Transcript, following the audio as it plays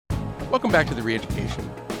Welcome back to The Reeducation.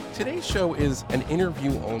 Today's show is an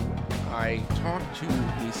interview only. I talked to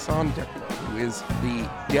Nissan Dekalo, who is the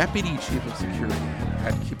Deputy Chief of Security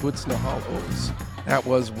at Kibbutz Nahal Oz. That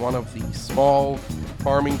was one of the small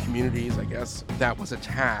farming communities, I guess, that was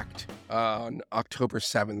attacked on October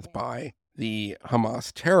 7th by the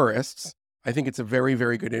Hamas terrorists. I think it's a very,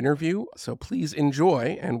 very good interview, so please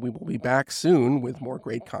enjoy, and we will be back soon with more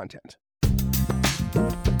great content.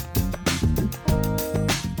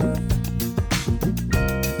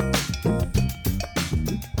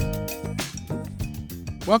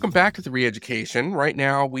 Welcome back to The Reeducation. Right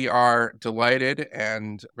now, we are delighted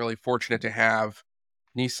and really fortunate to have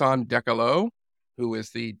Nissan Dekalo, who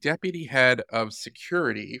is the Deputy Head of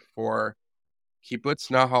Security for Kibbutz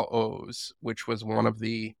Nahal Oz, which was one of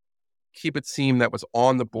the kibbutzim that was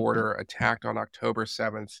on the border attacked on October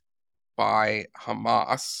 7th by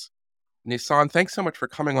Hamas. Nissan, thanks so much for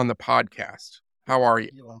coming on the podcast. How are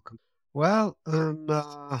you? You're welcome. Well, I'm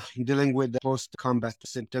dealing with post-combat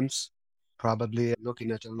symptoms, probably looking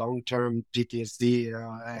at a long-term PTSD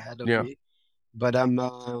ahead of me. But I'm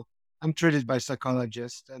treated by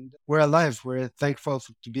psychologists, and we're alive. We're thankful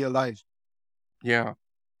to be alive. Yeah.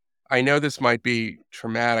 I know this might be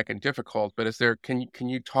traumatic and difficult, but can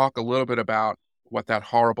you talk a little bit about what that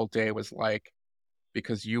horrible day was like?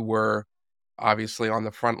 Because you were obviously on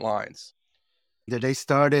the front lines. The day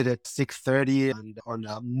started at 6:30 and on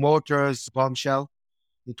a mortar's bombshell.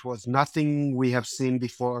 It was nothing we have seen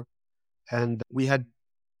before. And we had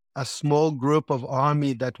a small group of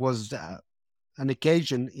army that was an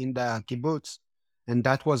occasion in the kibbutz. And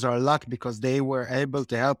that was our luck because they were able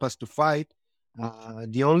to help us to fight.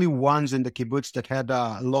 The only ones in the kibbutz that had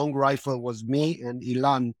a long rifle was me and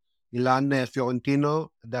Ilan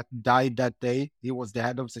Fiorentino, that died that day. He was the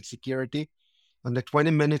head of the security. On the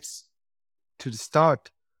 20 minutes to the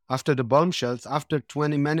start, after the bombshells, after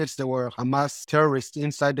 20 minutes, there were Hamas terrorists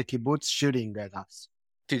inside the kibbutz shooting at us.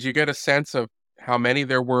 Did you get a sense of how many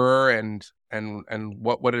there were and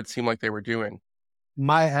what it seemed like they were doing?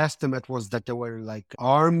 My estimate was that there were like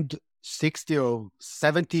armed 60 or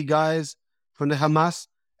 70 guys from the Hamas,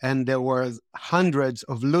 and there were hundreds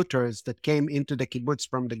of looters that came into the kibbutz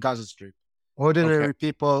from the Gaza Strip. Ordinary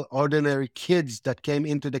people, ordinary kids that came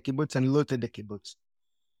into the kibbutz and looted the kibbutz.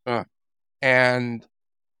 And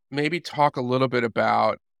maybe talk a little bit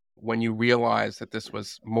about when you realized that this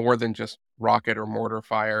was more than just rocket or mortar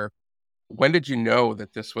fire. When did you know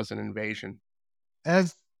that this was an invasion?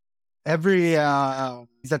 As every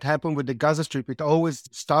that happened with the Gaza Strip, it always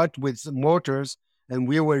starts with mortars, and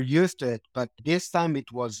we were used to it. But this time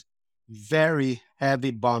it was very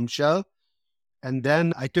heavy bombshell. And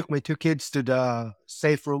then I took my two kids to the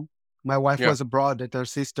safe room. My wife was abroad at her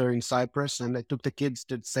sister in Cyprus, and I took the kids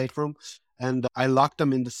to the safe room. And I locked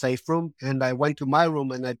them in the safe room, and I went to my room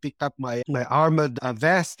and I picked up my armored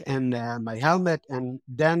vest and my helmet. And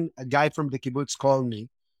then a guy from the kibbutz called me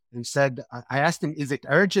and said, I asked him, is it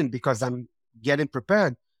urgent because I'm getting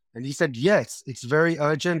prepared? And he said, yes, it's very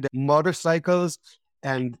urgent. Motorcycles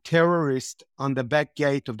and terrorists on the back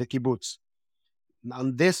gate of the kibbutz.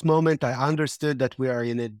 On this moment, I understood that we are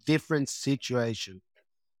in a different situation.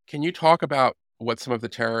 Can you talk about what some of the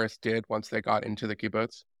terrorists did once they got into the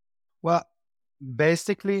kibbutz? Well,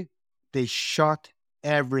 basically, they shot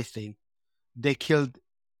everything. They killed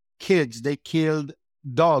kids. They killed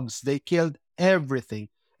dogs. They killed everything.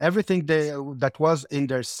 Everything that was in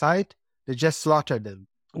their sight, they just slaughtered them.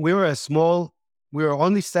 We were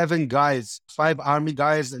only 7 guys, 5 army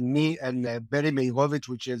guys, and me and Beri Meirovich,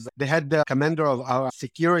 which is the head commander of our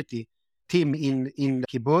security team in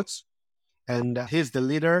kibbutz. And he's the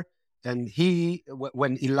leader. And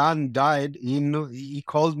when Ilan died, he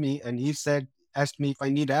called me and he asked me if I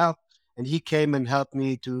need help. And he came and helped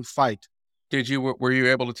me to fight. Were you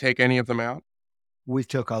able to take any of them out? We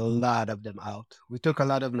took a lot of them out.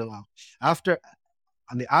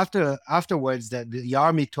 Afterwards, the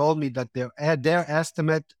army told me that their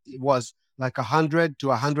estimate was like 100 to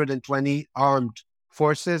 120 armed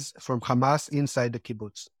forces from Hamas inside the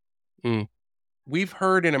kibbutz. We've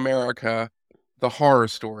heard in America the horror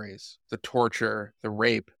stories, the torture, the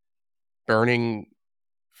rape, burning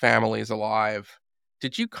families alive.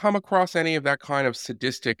 Did you come across any of that kind of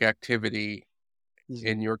sadistic activity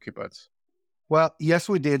in your kibbutz? Well, yes,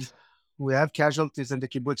 we did. We have casualties in the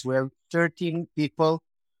kibbutz. We have 13 people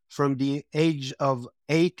from the age of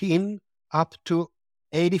 18 up to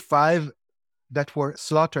 85 that were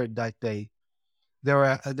slaughtered that day.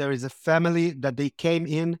 There is a family that they came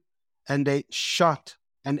in and they shot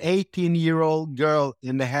an 18-year-old girl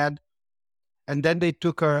in the head, and then they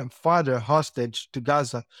took her father hostage to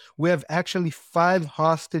Gaza. We have actually 5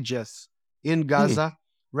 hostages in Gaza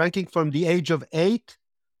ranking from the age of 8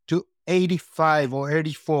 to 85 or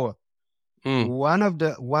 84. Mm.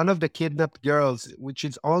 One of the kidnapped girls, which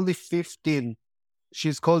is only 15,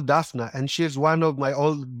 she's called Daphna, and she's one of my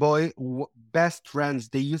old boy best friends.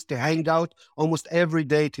 They used to hang out almost every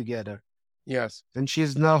day together, Yes. and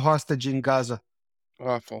she's now hostage in Gaza.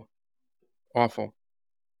 Awful. Awful.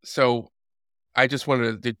 So I just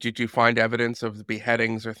wanted to, did you find evidence of the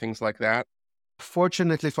beheadings or things like that?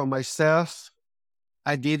 Fortunately for myself,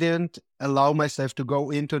 I didn't allow myself to go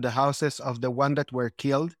into the houses of the one that were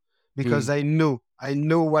killed because Mm. I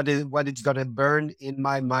knew what it's gonna burn in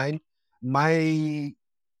my mind. My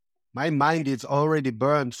my mind is already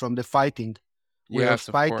burned from the fighting. We were Yes,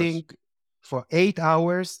 of course. fighting for 8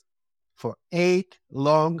 hours. For 8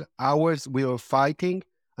 long hours, we were fighting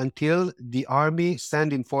until the army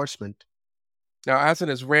sent enforcement. Now, as an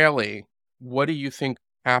Israeli, what do you think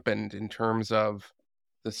happened in terms of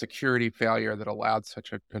the security failure that allowed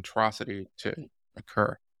such an atrocity to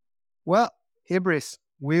occur? Well, Ibris,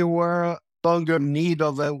 we were longer in need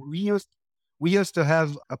of a. We used to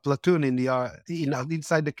have a platoon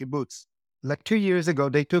inside the kibbutz. Like 2 years ago,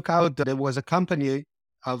 they took out. There was a company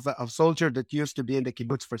of soldiers that used to be in the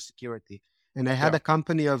kibbutz for security, and I had Yeah. a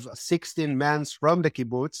company of 16 men from the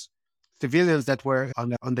kibbutz, civilians that were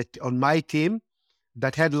on my team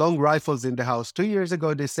that had long rifles in the house. 2 years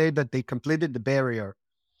ago, they said that they completed the barrier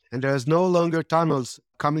and there's no longer tunnels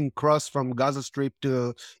coming across from Gaza Strip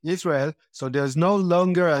to Israel. So there's no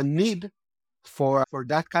longer a need for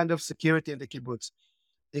that kind of security in the kibbutz.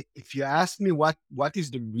 If you ask me what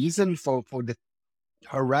is the reason for the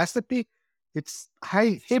harassment, it's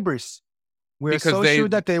high hubris. We're Because so they sure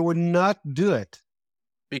that they would not do it.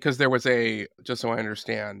 because there was a, just so I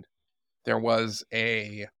understand, there was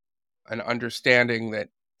an understanding that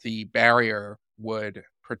the barrier would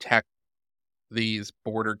protect these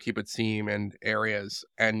border kibbutzim and areas,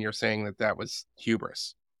 and you're saying that that was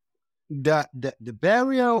hubris. The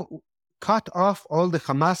barrier cut off all the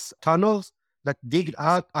Hamas tunnels that dig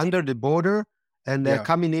out under the border and they're Yeah.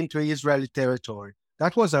 coming into Israeli territory.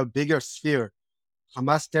 That was a bigger sphere.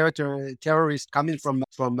 Hamas terrorists coming from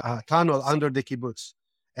a tunnel under the kibbutz,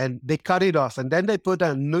 and they cut it off. And then they put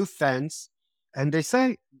a new fence, and they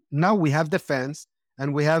say now we have the fence,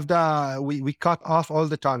 and we cut off all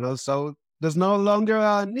the tunnels, so there's no longer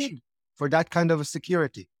a need for that kind of a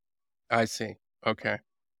security. I see. Okay.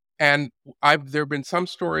 And there have been some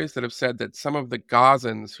stories that have said that some of the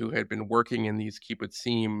Gazans who had been working in these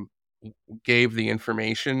kibbutzim gave the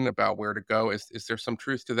information about where to go. Is there some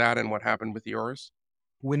truth to that and what happened with yours?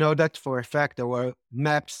 We know that for a fact. There were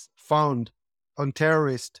maps found on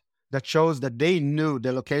terrorists that shows that they knew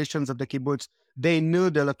the locations of the kibbutz. They knew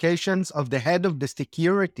the locations of the head of the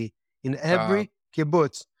security in Uh, every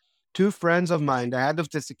kibbutz. Two friends of mine, the head of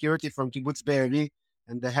the security from kibbutz Be'eri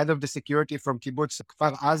and the head of the security from kibbutz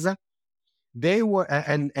Kfar Aza, they were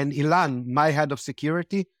and Ilan, my head of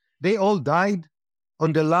security, they all died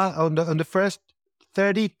on the first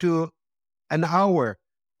 30 to an hour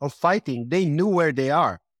of fighting. They knew where they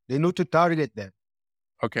are. They knew to target them.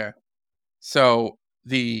 okay. So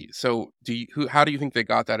how do you think they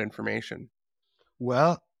got that information?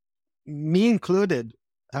 Well, me included,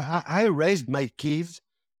 I raised my kids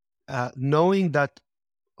knowing that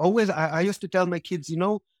always I used to tell my kids,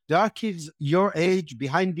 there are kids your age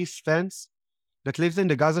behind this fence that lives in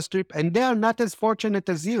the Gaza Strip, and they are not as fortunate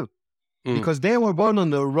as you Mm, because they were born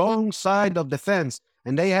on the wrong side of the fence,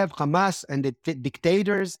 and they have Hamas and the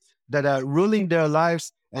dictators that are ruling their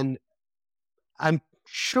lives, and I'm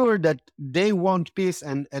sure that they want peace,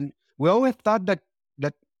 and we always thought that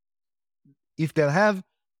if they'll have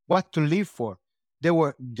what to live for, there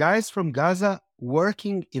were guys from Gaza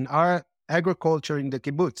working in our agriculture in the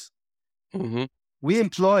kibbutz. hmm We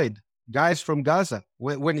employed guys from Gaza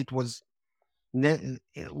when it was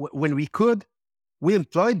when we could. We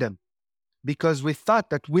employed them because we thought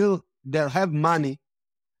that they'll have money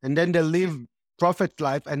and then they'll live prophet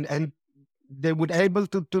life and they would able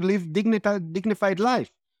to live dignified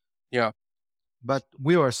life. Yeah. But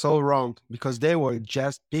we were so wrong because they were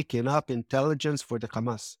just picking up intelligence for the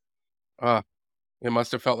Hamas. Uh, it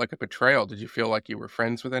must have felt like a betrayal. Did you feel like you were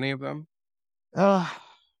friends with any of them? Uh,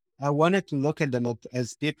 I wanted to look at them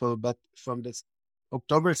as people, but from this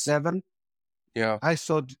October 7th, Yeah. I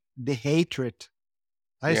saw the hatred.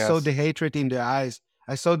 I saw Yes. the hatred in their eyes.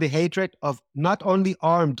 I saw the hatred of not only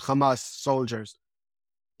armed Hamas soldiers,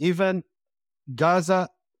 even Gaza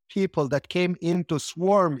people that came in to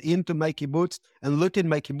swarm into my kibbutz and looked in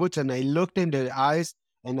my kibbutz, and I looked in their eyes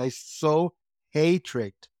and I saw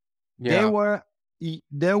hatred. They Yeah. were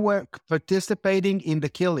they were participating in the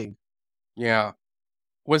killing. Yeah.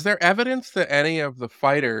 Was there evidence that any of the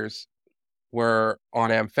fighters were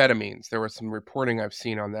on amphetamines? There was some reporting I've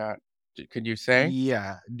seen on that. Could you say?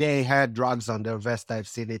 Yeah, they had drugs on their vest. I've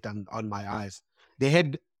seen it on my eyes. They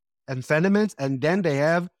had amphetamines, and then they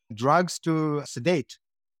have drugs to sedate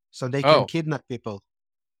so they can Oh, kidnap people.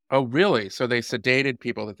 oh, really? So they sedated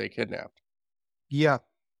people that they kidnapped. Yeah,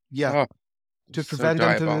 yeah, Oh, to so prevent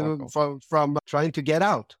them to diabolical. from trying to get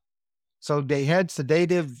out. So they had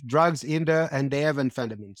sedative drugs in there, and they have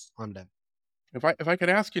amphetamines on them. If I could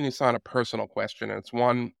ask you, Nissan, a personal question, and it's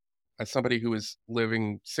one as somebody who is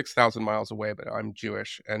living 6,000 miles away, but I'm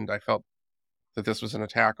Jewish, and I felt that this was an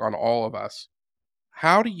attack on all of us.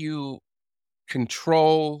 How do you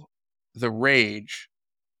control the rage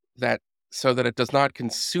that so that it does not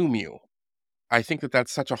consume you? I think that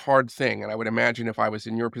that's such a hard thing, and I would imagine if I was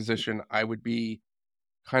in your position, I would be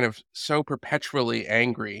kind of so perpetually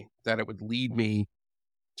angry that it would lead me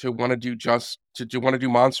to want to do want to do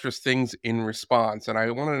monstrous things in response. And I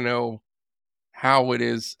want to know how it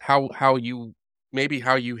is how you maybe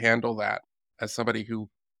how you handle that as somebody who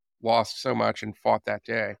lost so much and fought that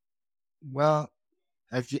day. Well,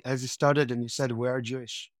 as you started and you said, we are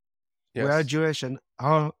Yes. Jewish, and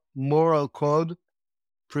our moral code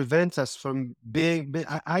prevents us from being.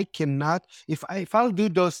 I cannot if I'll do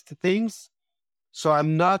those things, so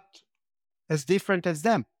I'm not as different as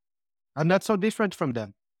them. I'm not so different from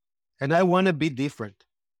them, and I want to be different.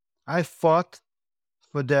 I fought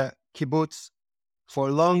for the kibbutz for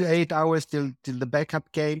a long 8 hours till the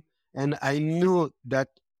backup came, and I knew that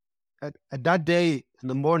at that day in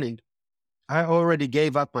the morning, I already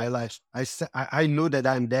gave up my life. I knew that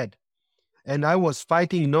I'm dead. And I was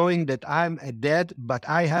fighting knowing that I'm dead, but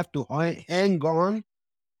I have to hang on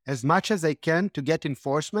as much as I can to get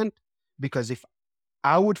enforcement, because if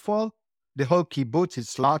I would fall, the whole kibbutz is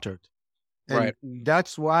slaughtered. And Right.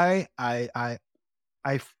 that's why I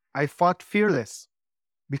fought fearless,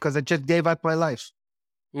 because I just gave up my life.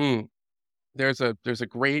 Mm. There's a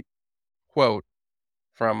great quote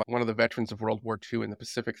from one of the veterans of World War II in the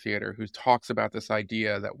Pacific Theater who talks about this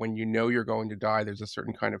idea that when you know you're going to die, there's a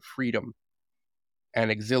certain kind of freedom and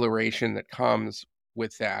exhilaration that comes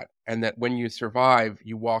with that. And that when you survive,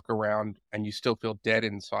 you walk around and you still feel dead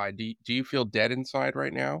inside. Do you feel dead inside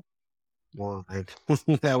right now? Well,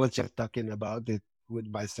 I was just talking about it with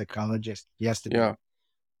my psychologist yesterday. Yeah.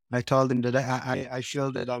 I told him that I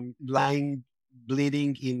feel that I'm lying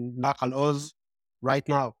bleeding in Nahal Oz right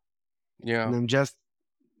now. Yeah. And I'm just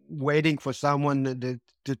waiting for someone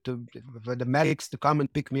for the medics to come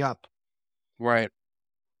and pick me up. Right.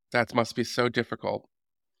 That must be so difficult.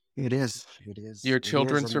 It is. It is. Your It is.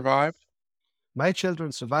 children survived? My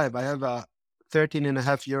children survive. I have a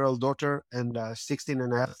 13-and-a-half-year-old daughter and a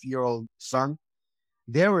 16-and-a-half-year-old son.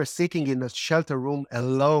 They were sitting in a shelter room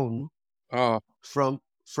alone Oh, from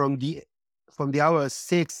from the from the hour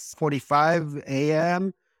 6:45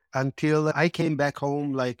 a.m. until I came back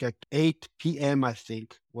home like at 8 p.m. I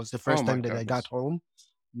think was the oh first my time that I got goodness. home.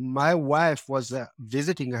 My wife was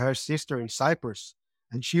visiting her sister in Cyprus,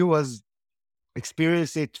 and she was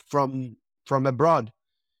experiencing it from abroad.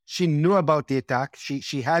 She knew about the attack.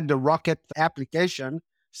 She had the rocket application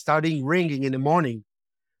starting ringing in the morning,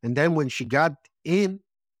 and then when she got in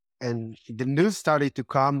and the news started to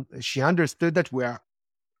come, she understood that we are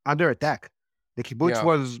under attack. The kibbutz Yeah.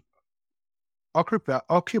 was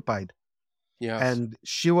occupied, Yes. and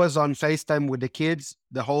she was on FaceTime with the kids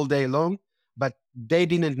the whole day long, but they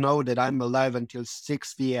didn't know that I'm alive until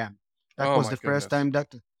 6 p.m. That Oh was my the first goodness.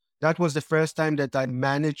 time that was the first time that I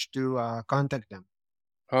managed to contact them.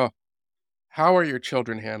 Oh, how are your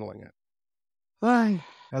children handling it? Well,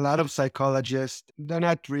 a lot of psychologists, they're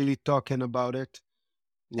not really talking about it.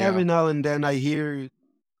 Yeah. Every now and then I hear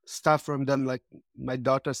stuff from them, like my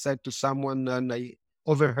daughter said to someone, and I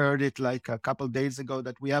overheard it like a couple days ago,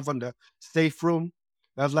 that we have on the safe room,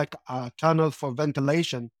 we have like a tunnel for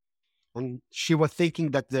ventilation. And she was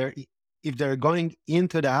thinking that if they're going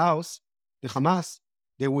into the house, the Hamas,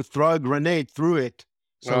 they would throw a grenade through it.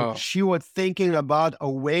 So Oh. she was thinking about a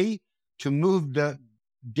way to move the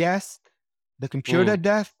desk, the computer Mm.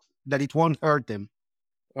 desk, that it won't hurt them.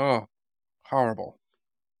 Oh, horrible.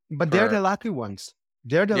 But they're the For lucky ones.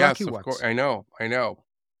 They're the lucky yes, of course. ones. I know. I know.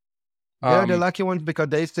 They're the Um, lucky ones because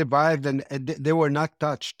they survived, and they were not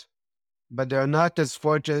touched. But they're not as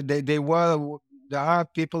fortunate. They were. There are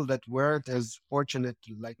people that weren't as fortunate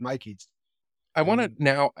like my kids. I want to And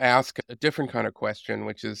now ask a different kind of question,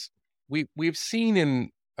 which is we've seen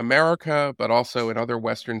in America, but also in other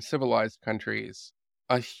Western civilized countries,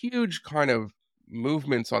 a huge kind of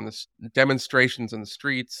movements on the demonstrations in the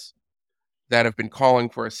streets that have been calling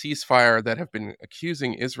for a ceasefire, that have been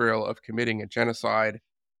accusing Israel of committing a genocide.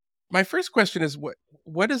 My first question is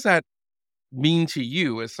what does that mean to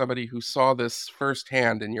you as somebody who saw this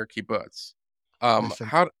firsthand in your kibbutz? Listen,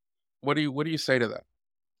 How what do you say to that?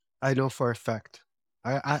 I know for a fact.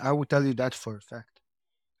 I would tell you that for a fact.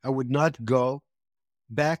 I would not go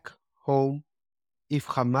back home if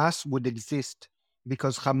Hamas would exist,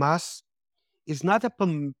 because Hamas is not a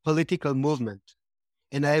political movement.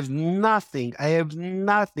 And I have nothing,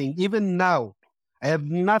 even now, I have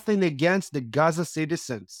nothing against the Gaza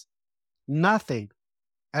citizens. Nothing.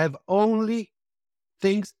 I have only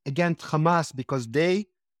things against Hamas because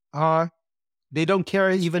are, they don't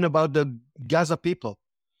care even about the Gaza people.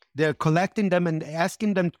 They're collecting them and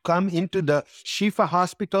asking them to come into the Shifa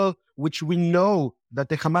hospital, which we know that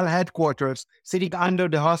the Hamas headquarters sitting under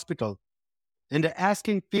the hospital. And they're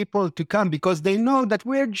asking people to come because they know that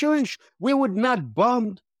we're Jewish. We would not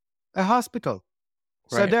bomb a hospital.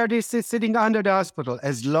 So Right. they're sitting under the hospital.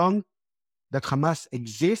 As long that Hamas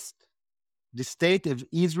exists, the state of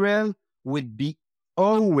Israel would be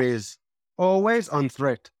always, always on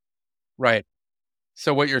threat. Right.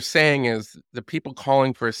 So what you're saying is the people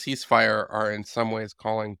calling for a ceasefire are in some ways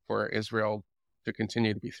calling for Israel to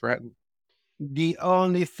continue to be threatened. The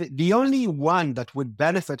only one that would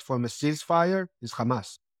benefit from a ceasefire is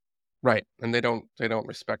Hamas. Right. And they don't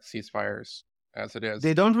respect ceasefires as it is.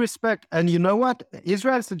 They don't respect. And you know what?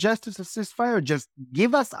 Israel suggested a ceasefire. Just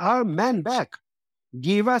give us our men back.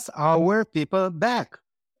 Give us our people back.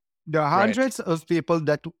 There are Right. hundreds of people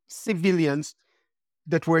civilians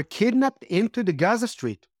that were kidnapped into the Gaza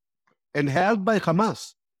Street and held by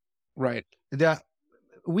Hamas. Right. There,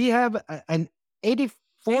 we have an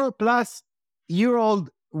 84 plus year old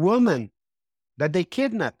woman that they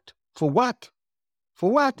kidnapped. For what? For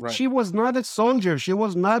what? Right. She was not a soldier.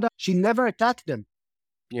 She never attacked them.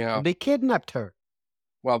 Yeah. They kidnapped her.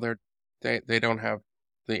 Well, they don't have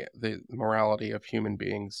the morality of human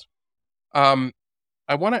beings. Um,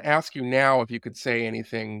 I want to ask you now if you could say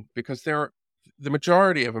anything because the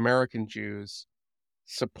majority of American Jews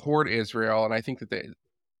support Israel, and I think that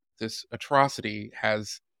this atrocity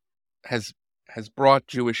has has brought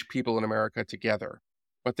Jewish people in America together.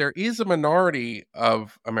 But there is a minority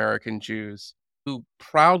of American Jews who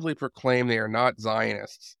proudly proclaim they are not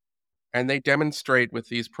Zionists, and they demonstrate with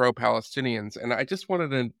these pro-Palestinians. And I just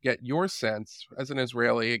wanted to get your sense as an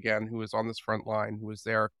Israeli, again, who was on this front line, who was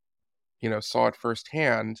there, saw it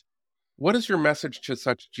firsthand. What is your message to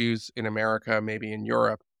such Jews in America, maybe in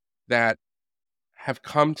Europe, that have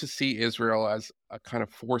come to see Israel as a kind of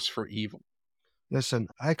force for evil? Listen,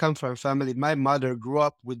 I come from a family. My mother grew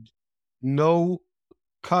up with no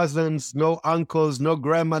cousins, no uncles, no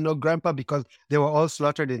grandma, no grandpa, because they were all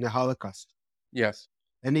slaughtered in the Holocaust. Yes.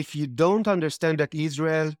 And if you don't understand that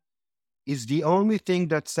Israel is the only thing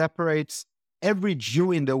that separates every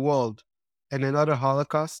Jew in the world and another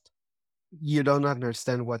Holocaust, you don't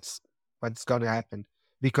understand what's going to happen.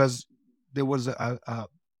 Because there was a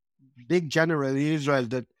big general in Israel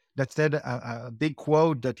that said a big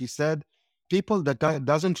quote that he said, people that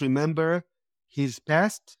doesn't remember his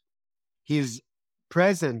past, his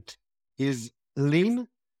present is lean,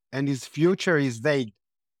 and his future is vague.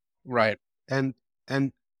 Right. And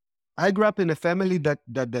and I grew up in a family that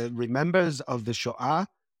the remembers of the Shoah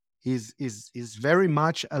is very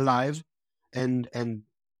much alive, and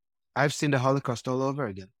I've seen the Holocaust all over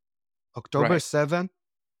again. October Right. 7th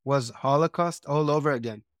was Holocaust all over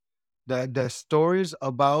again. The stories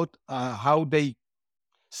about how they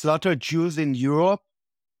slaughtered Jews in Europe,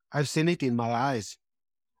 I've seen it in my eyes.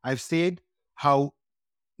 I've seen how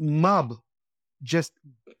mob just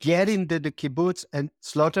get into the kibbutz and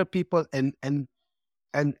slaughter people and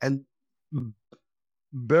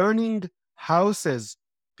burning houses.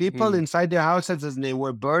 People Mm. inside their houses, as they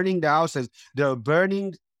were burning the houses. They were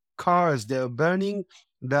burning cars. They were burning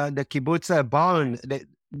the kibbutz barn.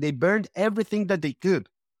 They burned everything that they could.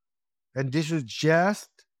 And this is just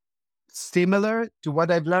similar to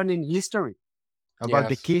what I've learned in history about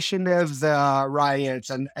the Yes. Kishinev's riots.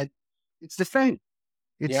 And it's the same.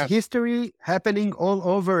 It's Yes. history happening all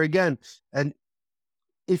over again. And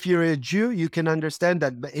if you're a Jew, you can understand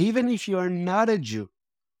that. But even if you are not a Jew,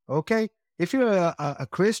 okay? If you're a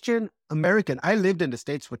Christian American, I lived in the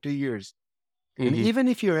States for 2 years. And Hmm. even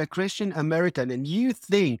if you're a Christian American and you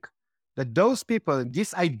think that those people,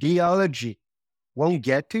 this ideology won't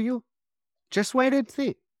get to you, just wait and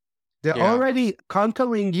see. They're Yeah. already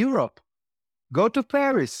conquering Europe. Go to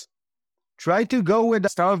Paris. Try to go with the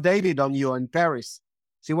Star of David on you in Paris.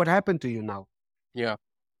 See what happened to you now. Yeah.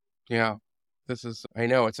 Yeah. I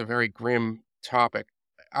know it's a very grim topic.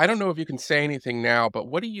 I don't know if you can say anything now, but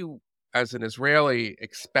what do you, as an Israeli,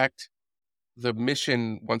 expect the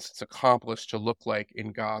mission, once it's accomplished, to look like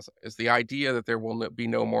in Gaza? Is the idea that there will be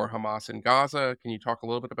no more Hamas in Gaza? Can you talk a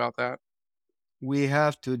little bit about that? We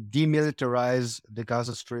have to demilitarize the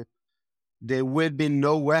Gaza Strip. There will be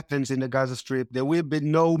no weapons in the Gaza Strip. There will be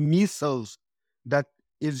no missiles that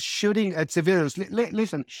is shooting at civilians.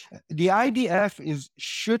 Listen, the IDF is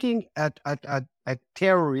shooting at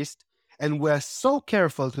terrorists, and we're so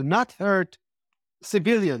careful to not hurt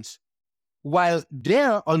civilians, while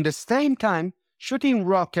they're on the same time shooting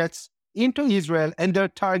rockets into Israel, and they're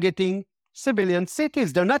targeting civilian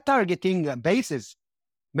cities. They're not targeting bases,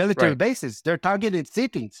 military Right. bases. They're targeting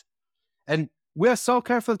cities. And we're so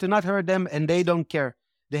careful to not hurt them, and they don't care.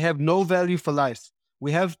 They have no value for life.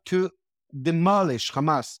 We have to demolish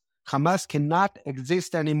Hamas. Hamas cannot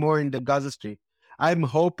exist anymore in the Gaza Strip. I'm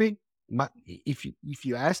hoping, if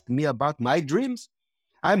you ask me about my dreams,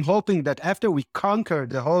 I'm hoping that after we conquer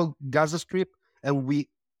the whole Gaza Strip and we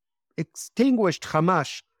extinguished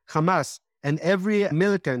Hamas and every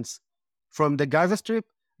militant from the Gaza Strip,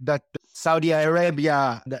 that Saudi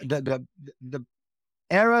Arabia, the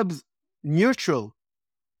Arabs neutral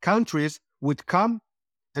countries would come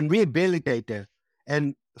and rehabilitate it.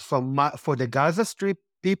 And for the Gaza Strip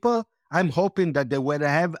people, I'm hoping that they will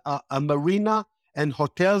have a marina and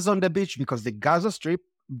hotels on the beach, because the Gaza Strip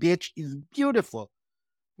beach is beautiful.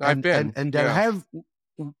 I've been. And they'll have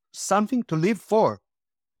something to live for.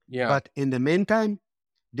 Yeah. But in the meantime,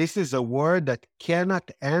 this is a war that cannot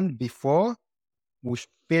end before we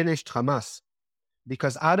finished Hamas.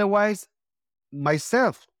 Because otherwise,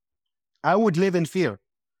 myself, I would live in fear.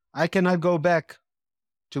 I cannot go back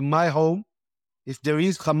to my home if there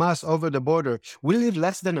is Hamas over the border. We live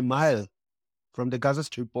less than a mile from the Gaza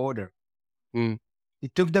Strip border.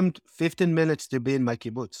 It took them 15 minutes to be in my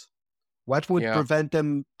kibbutz. What would prevent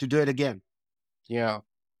them to do it again? Yeah,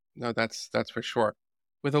 no, that's for sure.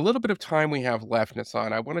 With a little bit of time we have left,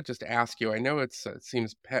 Nissan, I want to just ask you, I know it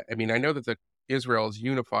seems, I mean, I know that Israel is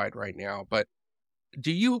unified right now, but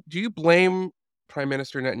do you blame Prime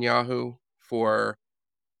Minister Netanyahu for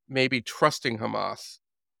maybe trusting Hamas,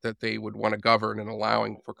 that they would want to govern, and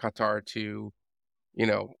allowing for Qatar to,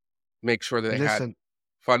 make sure that they had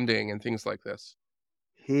funding and things like this?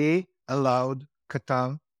 He allowed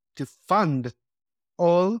Qatar to fund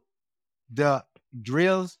all the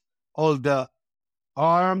drills, all the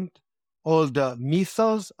armed, all the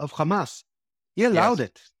missiles of Hamas. He allowed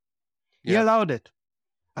it. He allowed it.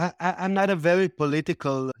 I'm not a very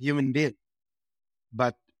political human being,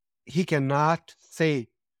 but he cannot say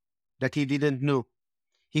that he didn't know.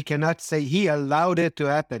 He cannot say he allowed it to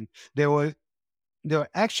happen. They were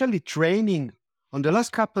actually training on the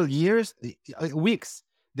last couple years, weeks.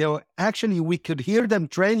 We could hear them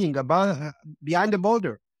training about behind the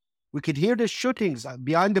border. We could hear the shootings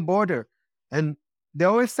behind the border. And they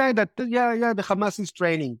always say that, the Hamas is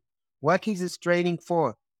training. What is this training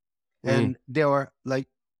for? And there were like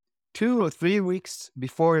 2 or 3 weeks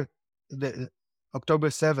before the October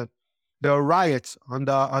 7th, there were riots on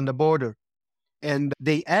the border. And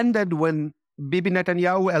they ended when Bibi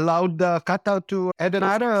Netanyahu allowed Qatar to add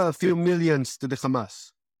another few millions to the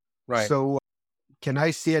Hamas. Right. So can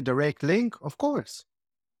I see a direct link? Of course.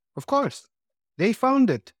 Of course. They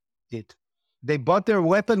funded it. They bought their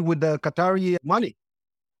weapon with the Qatari money.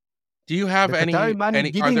 Do you have any are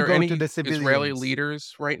there any the Israeli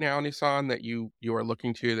leaders right now, Nissan, that you are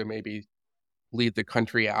looking to that maybe lead the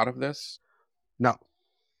country out of this? No.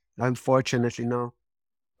 Unfortunately, no.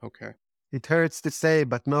 Okay. It hurts to say,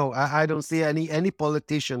 but no, I don't see any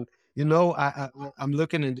politician. I'm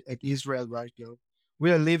looking at Israel right now.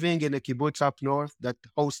 We are living in a kibbutz up north that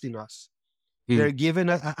hosting us. They're giving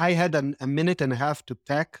us, I had a minute and a half to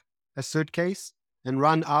pack a suitcase and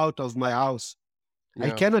run out of my house. Yeah. I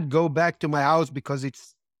cannot go back to my house because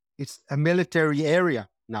it's a military area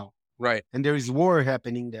now. Right. And there is war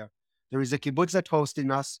happening there. There is a kibbutz that hosting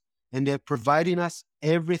us, and they're providing us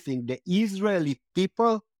everything. The Israeli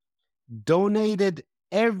people donated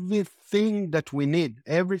everything that we need,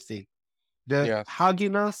 everything. They're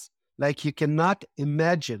hugging us like you cannot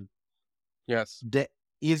imagine. Yes. The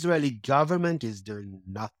Israeli government is doing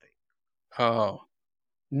nothing. Oh.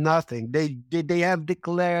 Nothing. They have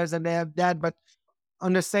declares and they have that, but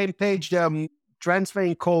on the same page, they're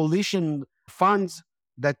transferring coalition funds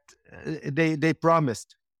that they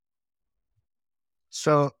promised.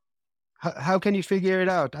 So how can you figure it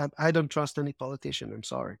out? I don't trust any politician. I'm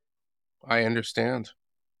sorry. I understand.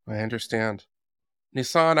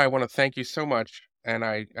 Nissan, I want to thank you so much. And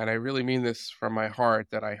I really mean this from my heart,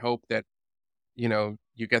 that I hope that,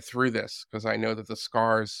 you get through this, because I know that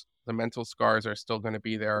the mental scars are still going to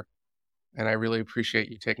be there. And I really appreciate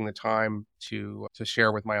you taking the time to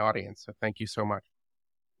share with my audience. So thank you so much.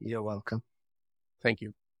 You're welcome. Thank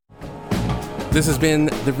you. This has been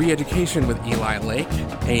The Re-Education with Eli Lake,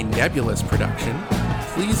 a Nebulous production.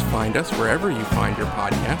 Please find us wherever you find your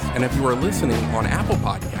podcasts. And if you are listening on Apple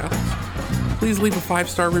Podcasts, please leave a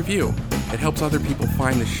 5-star review. It helps other people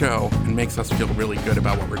find the show and makes us feel really good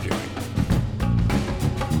about what we're doing.